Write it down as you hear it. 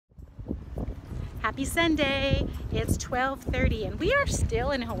Happy Sunday. It's 12:30 and we are still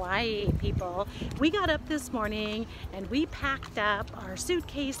in Hawaii, people. We got up this morning and we packed up our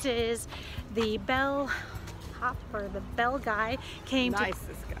suitcases. The bell guy came. Nice,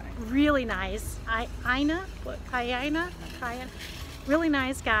 this guy. Really nice. Really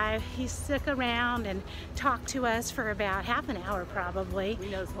nice guy. He stuck around and talked to us for about half an hour probably. We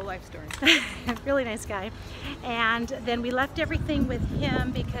know his whole life story. Really nice guy. And then we left everything with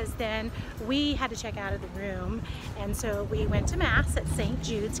him because then we had to check out of the room. And so we went to Mass at St.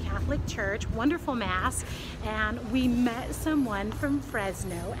 Jude's Catholic Church. Wonderful Mass. And we met someone from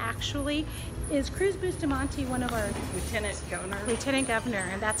Fresno. Actually, is Cruz Bustamante one of our Lieutenant Governor,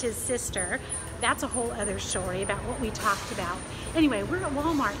 and that's his sister. That's a whole other story about what we talked about. Anyway, we're at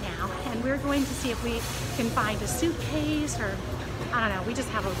Walmart now, and we're going to see if we can find a suitcase, or I don't know, we just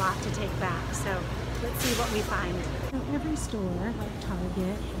have a lot to take back, so let's see what we find. So every store, like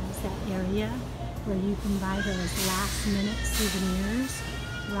Target, has that area where you can buy those last-minute souvenirs,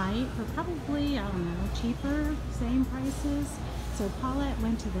 right? For probably, I don't know, cheaper, same prices. So Paulette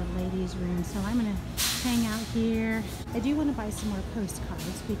went to the ladies' room, so I'm gonna hang out here. I do want to buy some more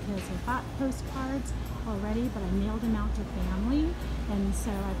postcards because I bought postcards already, but I mailed them out to family, and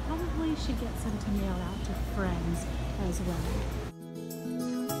so I probably should get some to mail out to friends as well.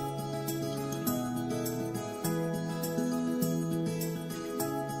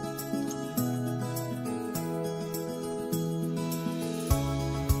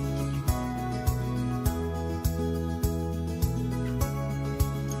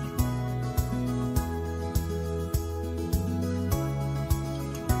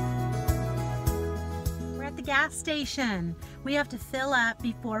 Gas station. We have to fill up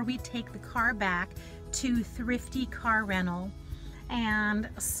before we take the car back to Thrifty Car Rental. And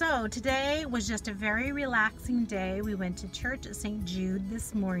so today was just a very relaxing day. We went to church at St. Jude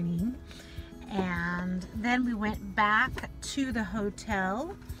this morning, and then we went back to the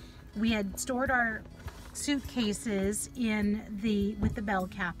hotel. We had stored our suitcases with the bell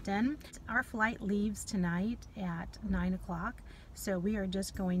captain. Our flight leaves tonight at 9 o'clock. So we are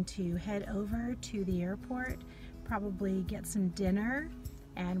just going to head over to the airport, probably get some dinner,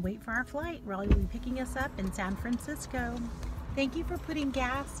 and wait for our flight. Raleigh will be picking us up in San Francisco. Thank you for putting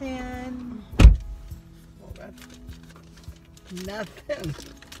gas in. Well, that's nothing.